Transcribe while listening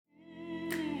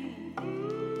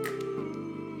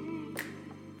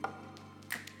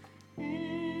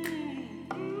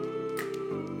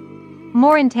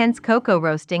more intense cocoa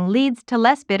roasting leads to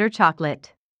less bitter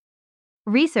chocolate.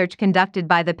 Research conducted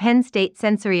by the Penn State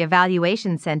Sensory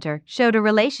Evaluation Center showed a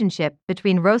relationship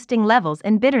between roasting levels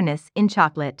and bitterness in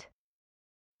chocolate.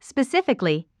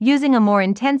 Specifically, using a more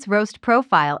intense roast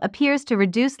profile appears to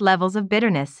reduce levels of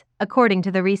bitterness, according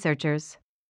to the researchers.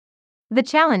 The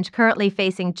challenge currently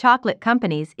facing chocolate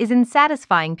companies is in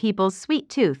satisfying people's sweet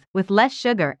tooth with less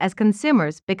sugar as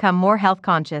consumers become more health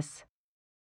conscious.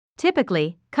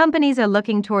 Typically, companies are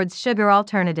looking towards sugar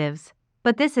alternatives,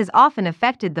 but this has often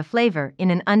affected the flavor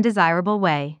in an undesirable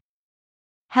way.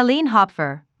 Helene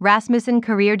Hopfer, Rasmussen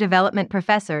Career Development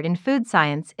Professor in Food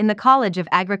Science in the College of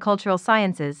Agricultural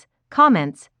Sciences,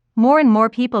 comments, "More and more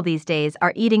people these days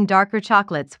are eating darker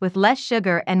chocolates with less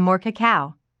sugar and more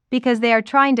cacao, because they are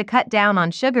trying to cut down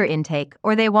on sugar intake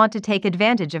or they want to take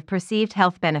advantage of perceived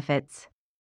health benefits."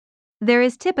 There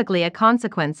is typically a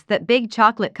consequence that big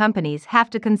chocolate companies have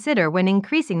to consider when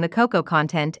increasing the cocoa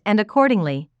content and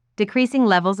accordingly, decreasing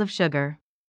levels of sugar.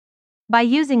 By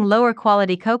using lower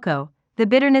quality cocoa, the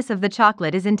bitterness of the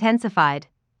chocolate is intensified,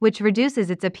 which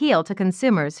reduces its appeal to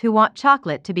consumers who want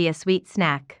chocolate to be a sweet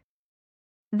snack.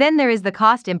 Then there is the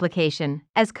cost implication,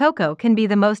 as cocoa can be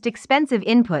the most expensive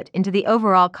input into the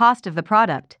overall cost of the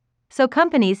product, so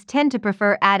companies tend to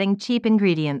prefer adding cheap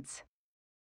ingredients.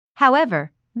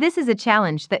 However, this is a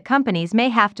challenge that companies may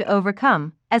have to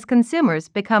overcome as consumers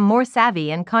become more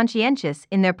savvy and conscientious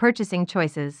in their purchasing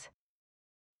choices.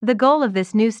 The goal of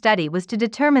this new study was to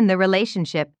determine the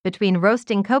relationship between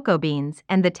roasting cocoa beans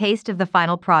and the taste of the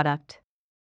final product.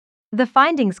 The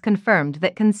findings confirmed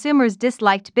that consumers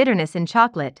disliked bitterness in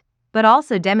chocolate, but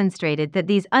also demonstrated that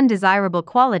these undesirable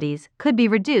qualities could be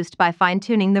reduced by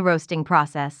fine-tuning the roasting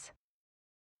process.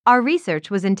 Our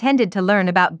research was intended to learn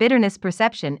about bitterness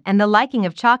perception and the liking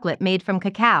of chocolate made from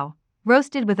cacao,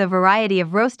 roasted with a variety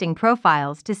of roasting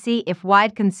profiles to see if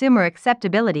wide consumer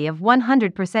acceptability of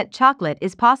 100% chocolate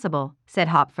is possible, said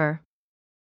Hopfer.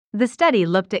 The study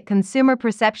looked at consumer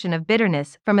perception of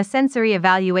bitterness from a sensory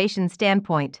evaluation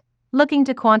standpoint, looking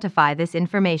to quantify this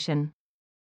information.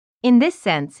 In this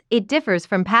sense, it differs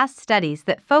from past studies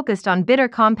that focused on bitter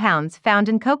compounds found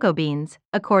in cocoa beans,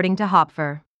 according to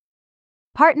Hopfer.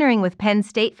 Partnering with Penn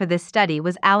State for this study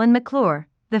was Alan McClure,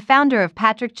 the founder of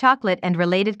Patrick Chocolate and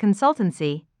related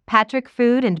consultancy, Patrick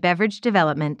Food and Beverage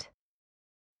Development.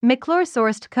 McClure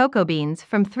sourced cocoa beans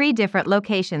from 3 different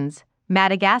locations,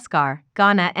 Madagascar,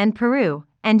 Ghana, and Peru,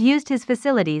 and used his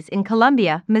facilities in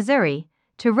Columbia, Missouri,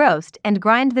 to roast and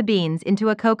grind the beans into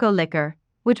a cocoa liquor,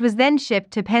 which was then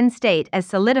shipped to Penn State as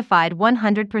solidified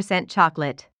 100%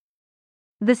 chocolate.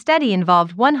 The study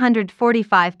involved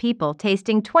 145 people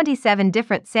tasting 27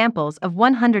 different samples of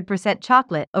 100%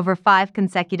 chocolate over 5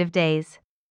 consecutive days.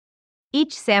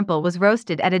 Each sample was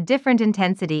roasted at a different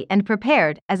intensity and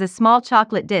prepared as a small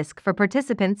chocolate disc for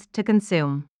participants to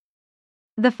consume.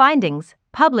 The findings,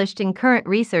 published in Current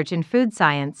Research in Food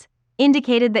Science,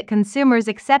 indicated that consumers'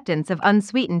 acceptance of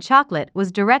unsweetened chocolate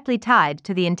was directly tied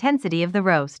to the intensity of the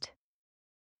roast.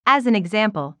 As an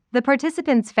example, the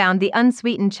participants found the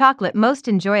unsweetened chocolate most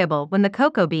enjoyable when the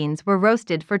cocoa beans were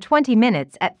roasted for 20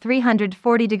 minutes at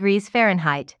 340 degrees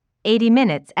Fahrenheit, 80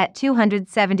 minutes at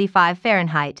 275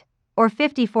 Fahrenheit, or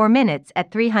 54 minutes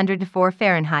at 304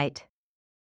 Fahrenheit.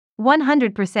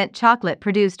 100% chocolate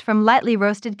produced from lightly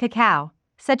roasted cacao,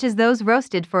 such as those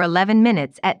roasted for 11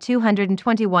 minutes at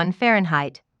 221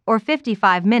 Fahrenheit, or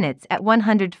 55 minutes at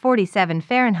 147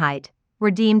 Fahrenheit,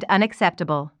 were deemed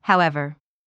unacceptable, however.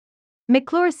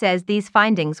 McClure says these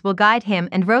findings will guide him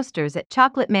and roasters at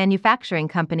chocolate manufacturing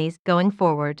companies going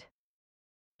forward.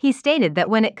 He stated that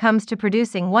when it comes to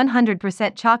producing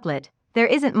 100% chocolate, there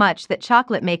isn't much that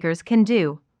chocolate makers can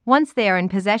do, once they are in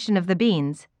possession of the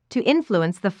beans, to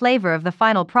influence the flavor of the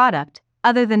final product,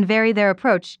 other than vary their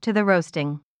approach to the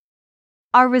roasting.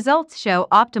 Our results show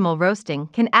optimal roasting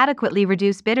can adequately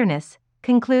reduce bitterness,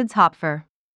 concludes Hopfer.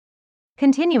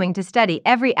 Continuing to study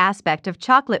every aspect of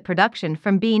chocolate production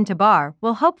from bean to bar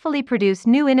will hopefully produce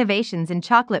new innovations in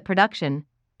chocolate production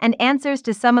and answers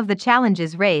to some of the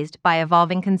challenges raised by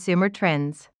evolving consumer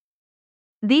trends.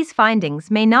 These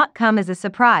findings may not come as a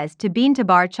surprise to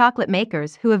bean-to-bar chocolate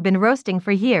makers who have been roasting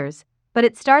for years, but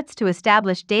it starts to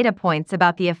establish data points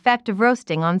about the effect of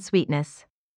roasting on sweetness.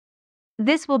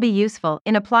 This will be useful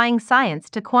in applying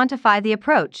science to quantify the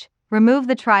approach, remove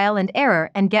the trial and error,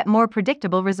 and get more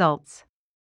predictable results.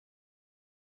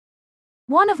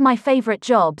 One of my favorite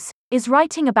jobs is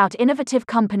writing about innovative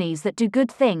companies that do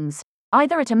good things,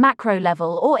 either at a macro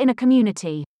level or in a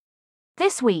community.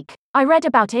 This week, I read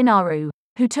about Inaru,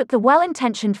 who took the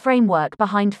well-intentioned framework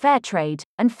behind Fairtrade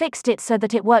and fixed it so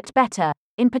that it worked better,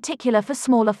 in particular for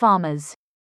smaller farmers.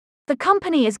 The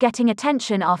company is getting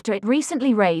attention after it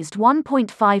recently raised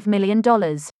 $1.5 million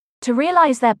to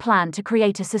realize their plan to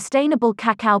create a sustainable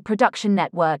cacao production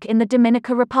network in the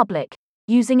Dominican Republic,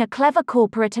 using a clever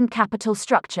corporate and capital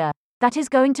structure that is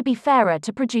going to be fairer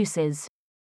to producers.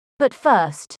 But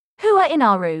first, who are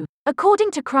Inaru?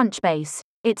 According to Crunchbase,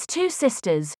 it's two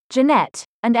sisters, Jeanette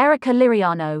and Erica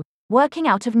Liriano, working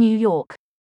out of New York.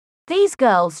 These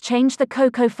girls changed the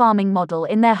cocoa farming model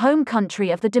in their home country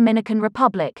of the Dominican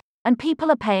Republic, and people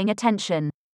are paying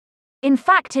attention. In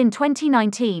fact, in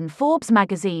 2019, Forbes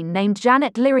magazine named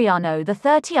Janet Liriano the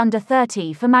 30 under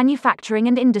 30 for manufacturing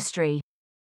and industry.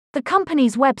 The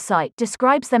company's website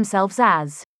describes themselves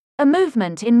as a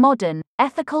movement in modern,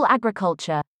 ethical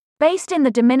agriculture. Based in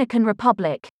the Dominican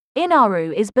Republic,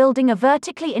 Inaru is building a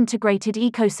vertically integrated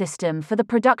ecosystem for the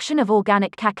production of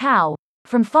organic cacao,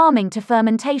 from farming to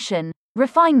fermentation,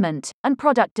 refinement, and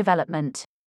product development.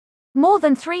 More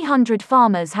than 300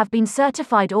 farmers have been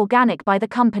certified organic by the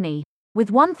company,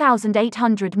 with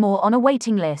 1,800 more on a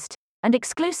waiting list, and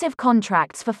exclusive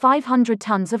contracts for 500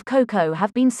 tons of cocoa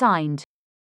have been signed.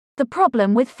 The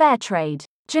problem with fair trade.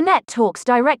 Jeanette talks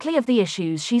directly of the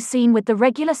issues she's seen with the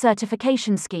regular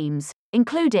certification schemes,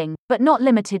 including, but not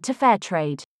limited to, fair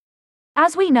trade.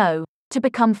 As we know, to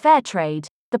become fair trade,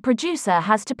 the producer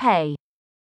has to pay.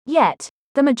 Yet,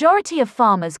 the majority of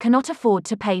farmers cannot afford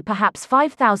to pay perhaps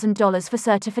 $5,000 for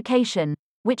certification,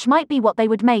 which might be what they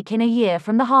would make in a year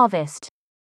from the harvest.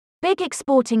 Big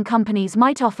exporting companies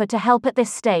might offer to help at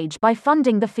this stage by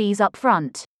funding the fees up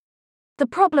front. The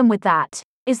problem with that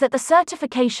is that the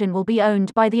certification will be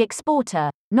owned by the exporter,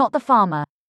 not the farmer.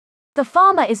 The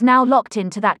farmer is now locked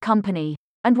into that company,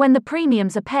 and when the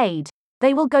premiums are paid,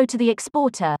 they will go to the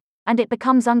exporter, and it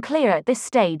becomes unclear at this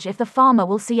stage if the farmer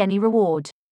will see any reward.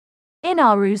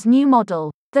 Inaru's new model.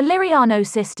 The Liriano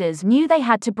sisters knew they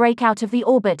had to break out of the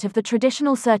orbit of the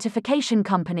traditional certification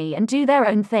company and do their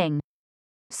own thing.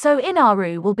 So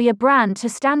Inaru will be a brand to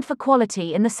stand for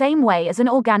quality in the same way as an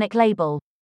organic label.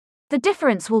 The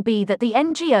difference will be that the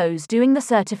NGOs doing the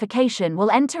certification will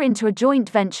enter into a joint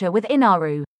venture with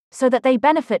Inaru, so that they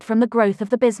benefit from the growth of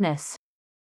the business.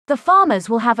 The farmers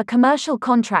will have a commercial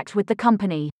contract with the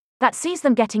company that sees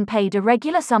them getting paid a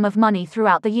regular sum of money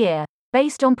throughout the year,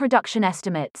 based on production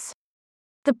estimates.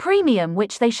 The premium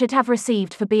which they should have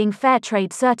received for being fair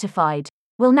trade certified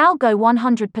will now go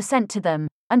 100% to them,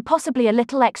 and possibly a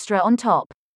little extra on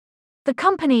top. The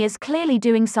company is clearly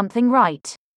doing something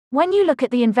right. When you look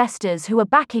at the investors who are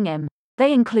backing him,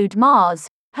 they include Mars,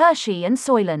 Hershey, and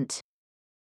Soylent.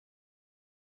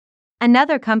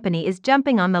 Another company is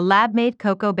jumping on the lab-made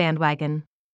cocoa bandwagon.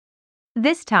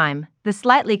 This time, the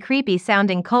slightly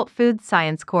creepy-sounding Cult Food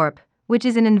Science Corp., which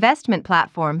is an investment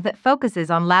platform that focuses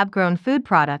on lab-grown food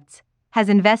products, has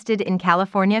invested in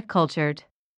California Cultured.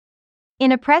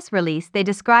 In a press release, they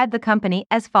describe the company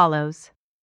as follows.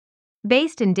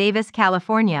 Based in Davis,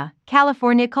 California,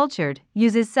 California Cultured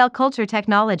uses cell culture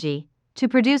technology to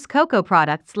produce cocoa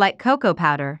products like cocoa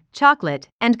powder, chocolate,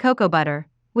 and cocoa butter,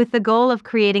 with the goal of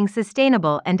creating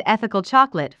sustainable and ethical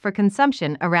chocolate for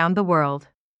consumption around the world.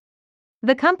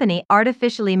 The company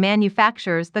artificially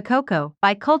manufactures the cocoa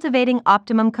by cultivating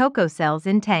optimum cocoa cells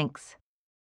in tanks.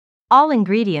 All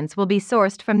ingredients will be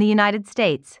sourced from the United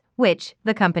States, which,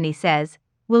 the company says,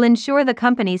 will ensure the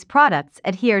company's products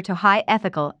adhere to high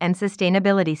ethical and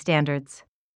sustainability standards.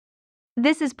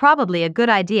 This is probably a good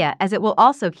idea as it will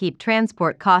also keep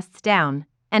transport costs down,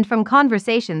 and from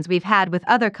conversations we've had with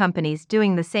other companies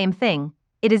doing the same thing,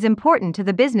 it is important to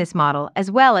the business model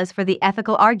as well as for the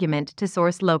ethical argument to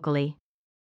source locally.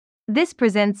 This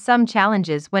presents some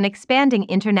challenges when expanding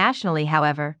internationally,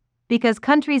 however, because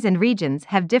countries and regions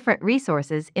have different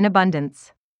resources in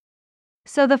abundance.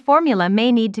 So the formula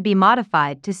may need to be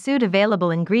modified to suit available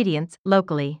ingredients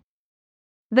locally.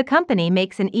 The company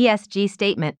makes an ESG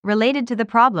statement related to the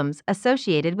problems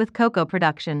associated with cocoa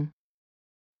production.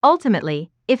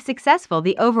 Ultimately, if successful,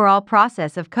 the overall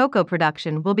process of cocoa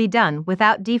production will be done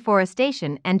without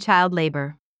deforestation and child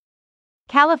labor.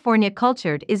 California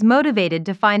Cultured is motivated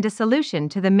to find a solution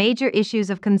to the major issues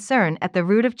of concern at the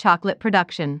root of chocolate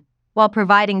production, while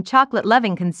providing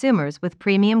chocolate-loving consumers with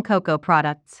premium cocoa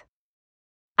products.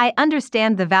 I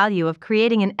understand the value of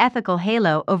creating an ethical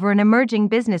halo over an emerging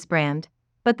business brand,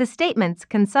 but the statements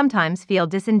can sometimes feel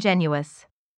disingenuous.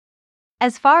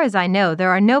 As far as I know,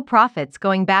 there are no profits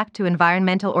going back to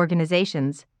environmental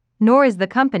organizations, nor is the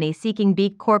company seeking B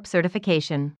Corp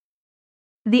certification.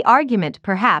 The argument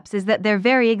perhaps is that their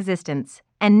very existence,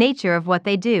 and nature of what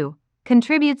they do,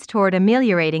 contributes toward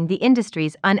ameliorating the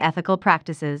industry's unethical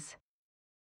practices.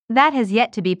 That has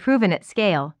yet to be proven at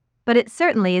scale, but it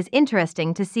certainly is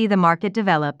interesting to see the market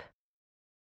develop.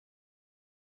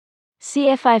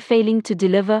 CFI failing to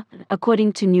deliver,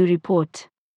 according to new report.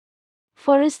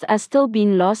 Forests are still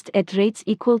being lost at rates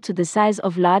equal to the size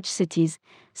of large cities,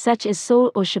 such as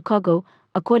Seoul or Chicago,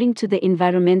 according to the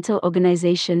environmental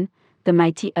organization, the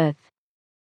Mighty Earth.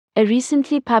 A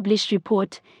recently published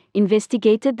report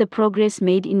investigated the progress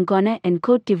made in Ghana and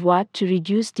Côte d'Ivoire to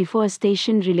reduce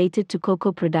deforestation related to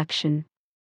cocoa production.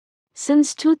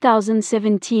 Since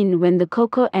 2017, when the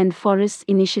Cocoa and Forests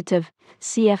Initiative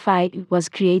 (CFI) was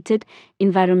created,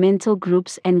 environmental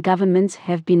groups and governments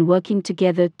have been working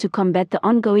together to combat the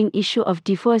ongoing issue of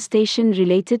deforestation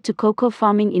related to cocoa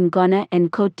farming in Ghana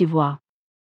and Côte d'Ivoire.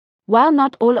 While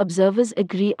not all observers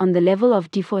agree on the level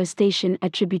of deforestation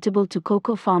attributable to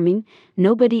cocoa farming,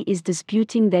 nobody is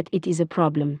disputing that it is a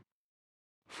problem.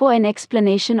 For an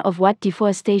explanation of what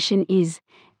deforestation is,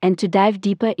 and to dive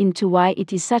deeper into why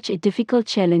it is such a difficult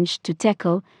challenge to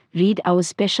tackle, read our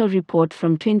special report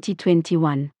from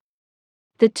 2021.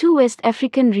 The two West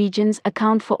African regions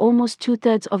account for almost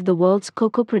two-thirds of the world's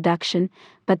cocoa production,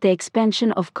 but the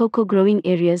expansion of cocoa growing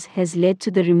areas has led to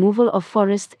the removal of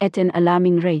forests at an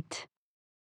alarming rate.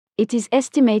 It is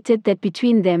estimated that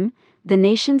between them, the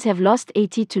nations have lost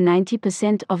 80 to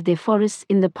 90% of their forests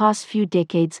in the past few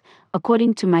decades,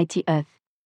 according to Mighty Earth.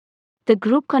 The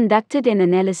group conducted an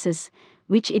analysis,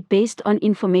 which it based on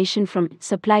information from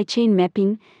supply chain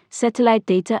mapping, satellite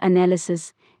data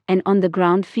analysis, and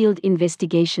on-the-ground field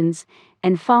investigations,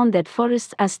 and found that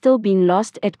forests are still being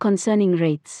lost at concerning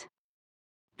rates.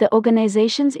 The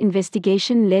organization's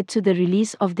investigation led to the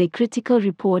release of their critical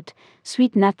report,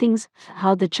 Sweet Nothings: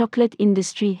 How the Chocolate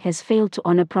Industry Has Failed to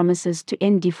Honor Promises to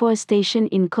End Deforestation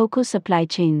in Cocoa Supply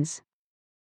Chains.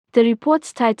 The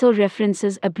report's title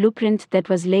references a blueprint that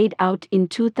was laid out in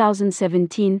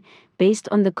 2017, based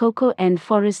on the Cocoa and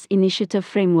Forests Initiative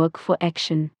Framework for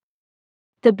Action.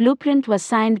 The blueprint was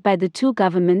signed by the two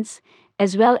governments,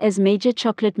 as well as major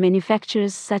chocolate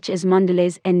manufacturers such as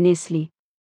Mondelez and Nestlé.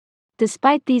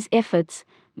 Despite these efforts,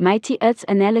 Mighty Earth's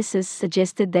analysis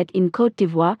suggested that in Côte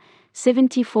d'Ivoire,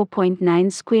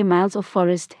 74.9 square miles of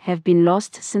forest have been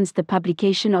lost since the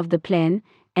publication of the plan,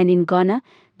 and in Ghana,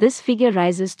 this figure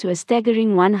rises to a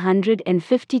staggering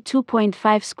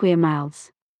 152.5 square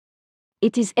miles.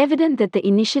 It is evident that the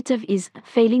initiative is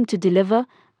failing to deliver,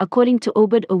 according to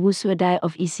Obed Owusu-Adai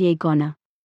of ECA Ghana.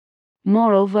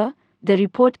 Moreover, the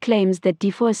report claims that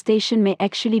deforestation may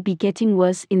actually be getting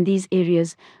worse in these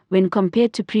areas when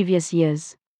compared to previous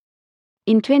years.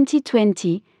 In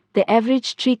 2020, the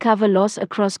average tree cover loss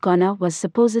across Ghana was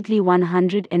supposedly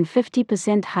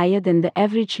 150% higher than the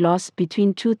average loss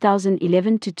between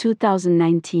 2011 to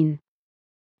 2019.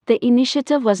 The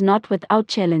initiative was not without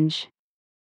challenge.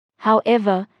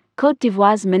 However, Côte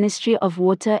d'Ivoire's Ministry of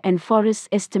Water and Forests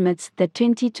estimates that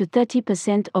 20 to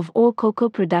 30% of all cocoa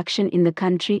production in the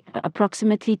country,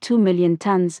 approximately 2 million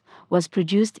tons, was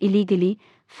produced illegally,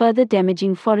 further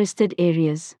damaging forested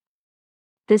areas.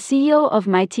 The CEO of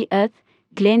Mighty Earth,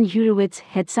 Glenn Hurwitz,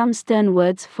 had some stern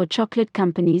words for chocolate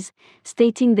companies,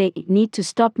 stating they need to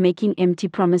stop making empty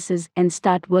promises and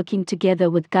start working together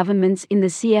with governments in the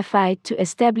CFI to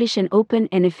establish an open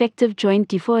and effective joint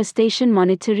deforestation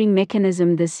monitoring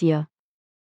mechanism this year.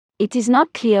 It is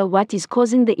not clear what is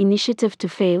causing the initiative to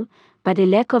fail, but a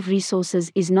lack of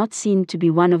resources is not seen to be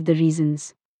one of the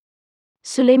reasons.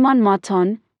 Suleiman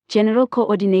Marton, General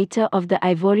Coordinator of the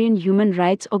Ivorian Human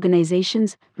Rights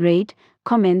Organizations, RAID,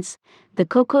 comments, "The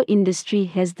cocoa industry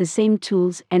has the same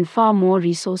tools and far more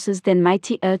resources than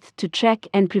Mighty Earth to track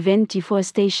and prevent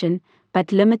deforestation,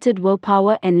 but limited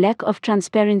willpower and lack of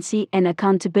transparency and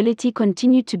accountability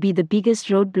continue to be the biggest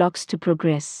roadblocks to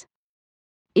progress."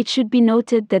 It should be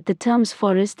noted that the terms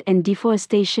forest and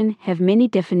deforestation have many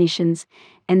definitions,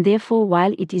 and therefore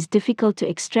while it is difficult to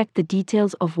extract the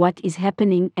details of what is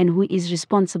happening and who is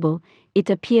responsible, it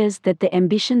appears that the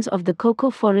ambitions of the Cocoa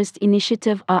Forest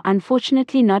Initiative are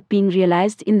unfortunately not being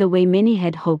realized in the way many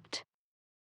had hoped.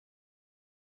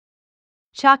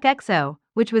 CHOCXO,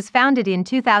 which was founded in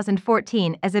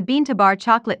 2014 as a bean-to-bar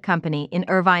chocolate company in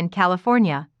Irvine,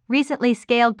 California, recently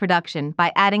scaled production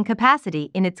by adding capacity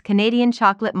in its Canadian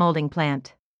chocolate molding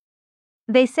plant.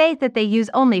 They say that they use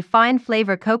only fine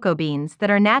flavor cocoa beans that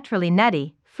are naturally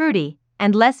nutty, fruity,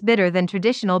 and less bitter than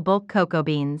traditional bulk cocoa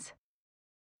beans.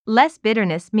 Less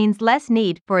bitterness means less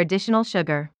need for additional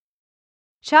sugar.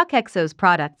 CHOCXO's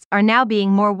products are now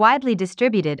being more widely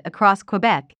distributed across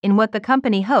Quebec in what the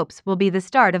company hopes will be the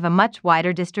start of a much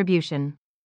wider distribution.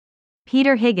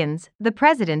 Peter Higgins, the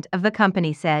president of the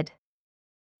company, said,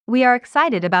 "We are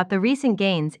excited about the recent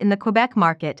gains in the Quebec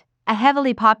market, a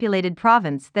heavily populated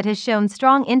province that has shown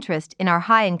strong interest in our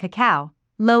high in cacao,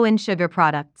 low in sugar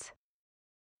products.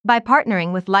 By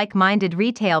partnering with like-minded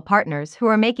retail partners who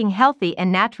are making healthy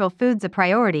and natural foods a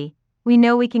priority, we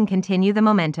know we can continue the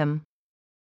momentum.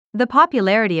 The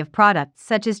popularity of products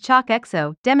such as Choc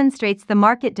Exo demonstrates the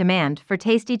market demand for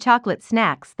tasty chocolate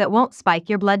snacks that won't spike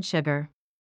your blood sugar.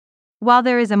 While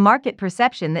there is a market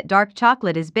perception that dark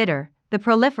chocolate is bitter, the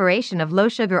proliferation of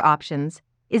low-sugar options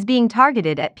is being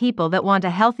targeted at people that want a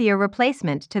healthier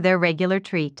replacement to their regular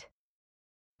treat.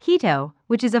 Keto,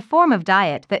 which is a form of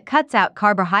diet that cuts out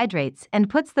carbohydrates and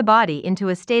puts the body into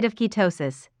a state of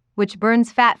ketosis, which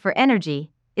burns fat for energy,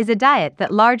 is a diet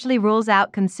that largely rules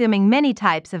out consuming many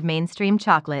types of mainstream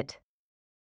chocolate.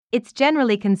 It's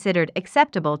generally considered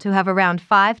acceptable to have around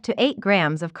 5 to 8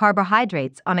 grams of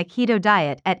carbohydrates on a keto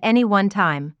diet at any one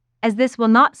time, as this will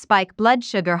not spike blood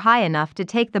sugar high enough to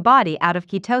take the body out of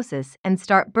ketosis and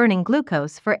start burning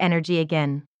glucose for energy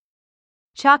again.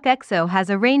 Choc Exo has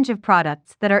a range of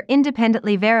products that are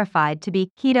independently verified to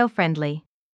be keto-friendly.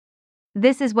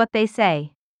 This is what they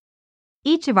say.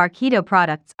 Each of our keto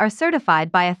products are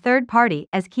certified by a third party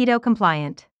as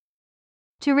keto-compliant.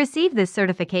 To receive this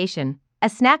certification, a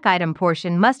snack item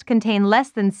portion must contain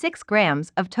less than 6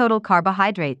 grams of total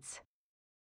carbohydrates.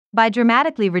 By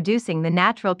dramatically reducing the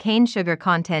natural cane sugar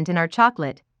content in our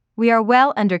chocolate, we are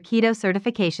well under keto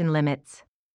certification limits.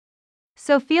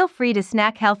 So feel free to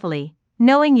snack healthily,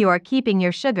 knowing you are keeping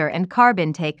your sugar and carb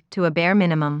intake to a bare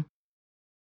minimum.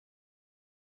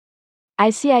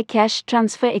 ICI cash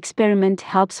transfer experiment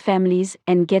helps families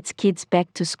and gets kids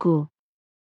back to school.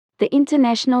 The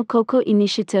International Cocoa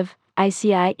Initiative,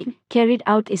 ICI, carried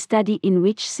out a study in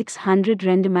which 600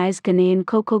 randomized Ghanaian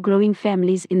cocoa-growing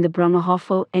families in the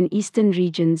Brong-Ahafo and eastern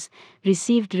regions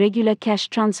received regular cash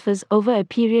transfers over a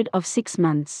period of 6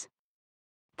 months.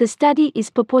 The study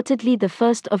is purportedly the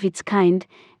first of its kind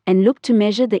and looked to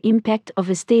measure the impact of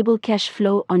a stable cash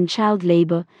flow on child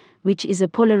labor, which is a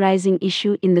polarizing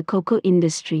issue in the cocoa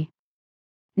industry.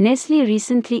 Nestlé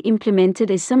recently implemented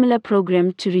a similar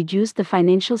program to reduce the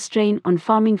financial strain on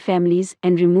farming families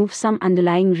and remove some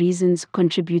underlying reasons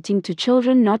contributing to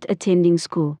children not attending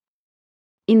school.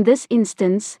 In this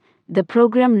instance, the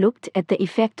program looked at the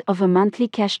effect of a monthly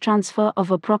cash transfer of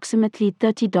approximately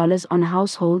 $30 on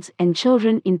households and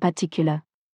children in particular.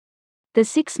 The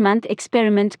 6-month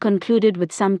experiment concluded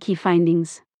with some key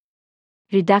findings.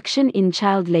 Reduction in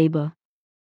child labor.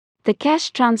 The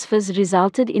cash transfers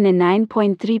resulted in a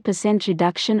 9.3%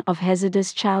 reduction of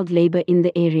hazardous child labor in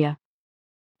the area.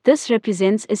 This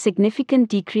represents a significant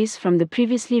decrease from the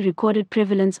previously recorded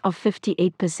prevalence of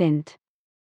 58%.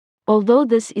 Although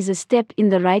this is a step in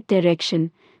the right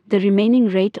direction, the remaining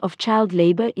rate of child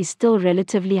labor is still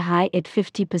relatively high at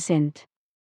 50%.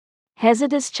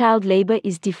 Hazardous child labor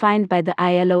is defined by the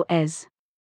ILO as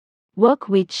work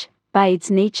which, by its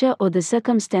nature or the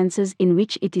circumstances in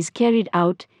which it is carried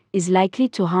out, is likely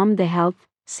to harm the health,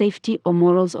 safety or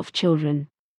morals of children.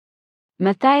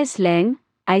 Matthias Lang,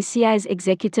 ICI's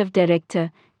executive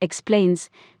director, explains,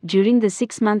 during the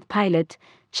 6-month pilot,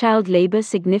 child labor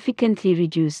significantly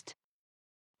reduced.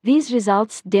 These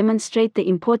results demonstrate the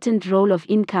important role of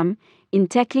income in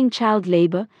tackling child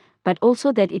labor, but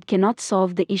also that it cannot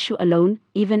solve the issue alone.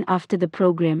 Even after the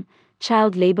program,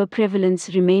 child labor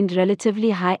prevalence remained relatively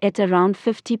high at around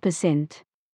 50%.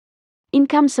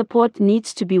 Income support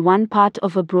needs to be one part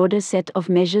of a broader set of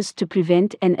measures to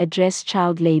prevent and address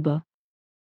child labor.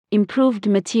 Improved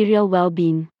material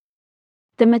well-being.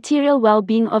 The material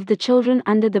well-being of the children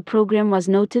under the program was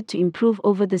noted to improve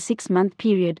over the 6-month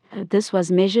period. This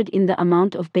was measured in the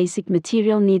amount of basic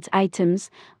material needs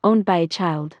items owned by a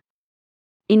child.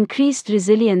 Increased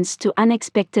resilience to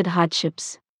unexpected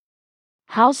hardships.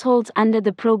 Households under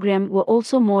the program were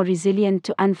also more resilient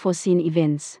to unforeseen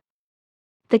events.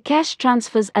 The cash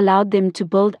transfers allowed them to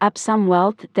build up some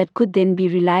wealth that could then be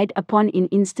relied upon in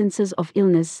instances of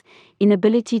illness,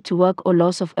 inability to work or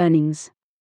loss of earnings.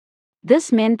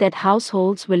 This meant that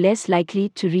households were less likely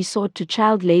to resort to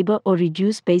child labor or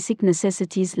reduce basic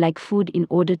necessities like food in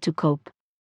order to cope.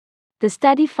 The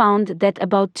study found that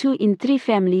about 2 in 3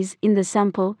 families in the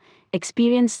sample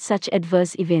experienced such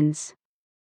adverse events.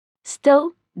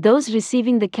 Still, those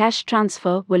receiving the cash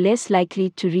transfer were less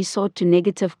likely to resort to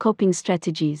negative coping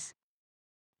strategies.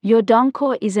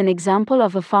 Yodonko is an example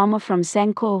of a farmer from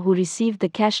Sanko who received the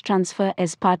cash transfer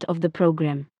as part of the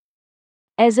program.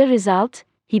 As a result,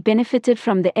 he benefited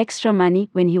from the extra money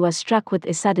when he was struck with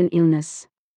a sudden illness.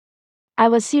 "I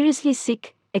was seriously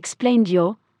sick," explained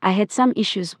Yo. "I had some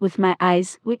issues with my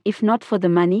eyes. If not for the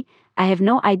money, I have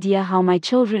no idea how my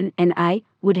children and I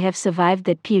would have survived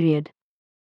that period."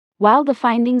 While the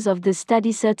findings of this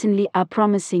study certainly are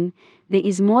promising, there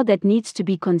is more that needs to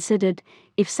be considered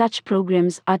if such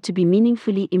programs are to be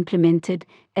meaningfully implemented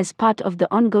as part of the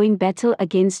ongoing battle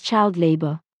against child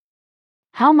labor.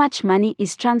 How much money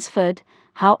is transferred,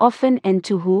 how often and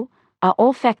to who, are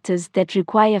all factors that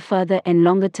require further and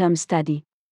longer-term study.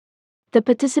 The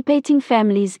participating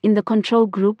families in the control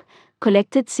group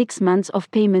collected 6 months of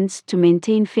payments to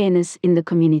maintain fairness in the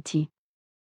community.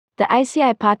 The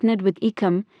ICI partnered with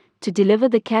ICAM to deliver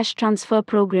the cash transfer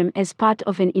program as part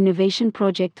of an innovation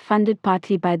project funded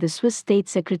partly by the Swiss State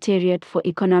Secretariat for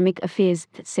Economic Affairs,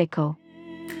 SECO.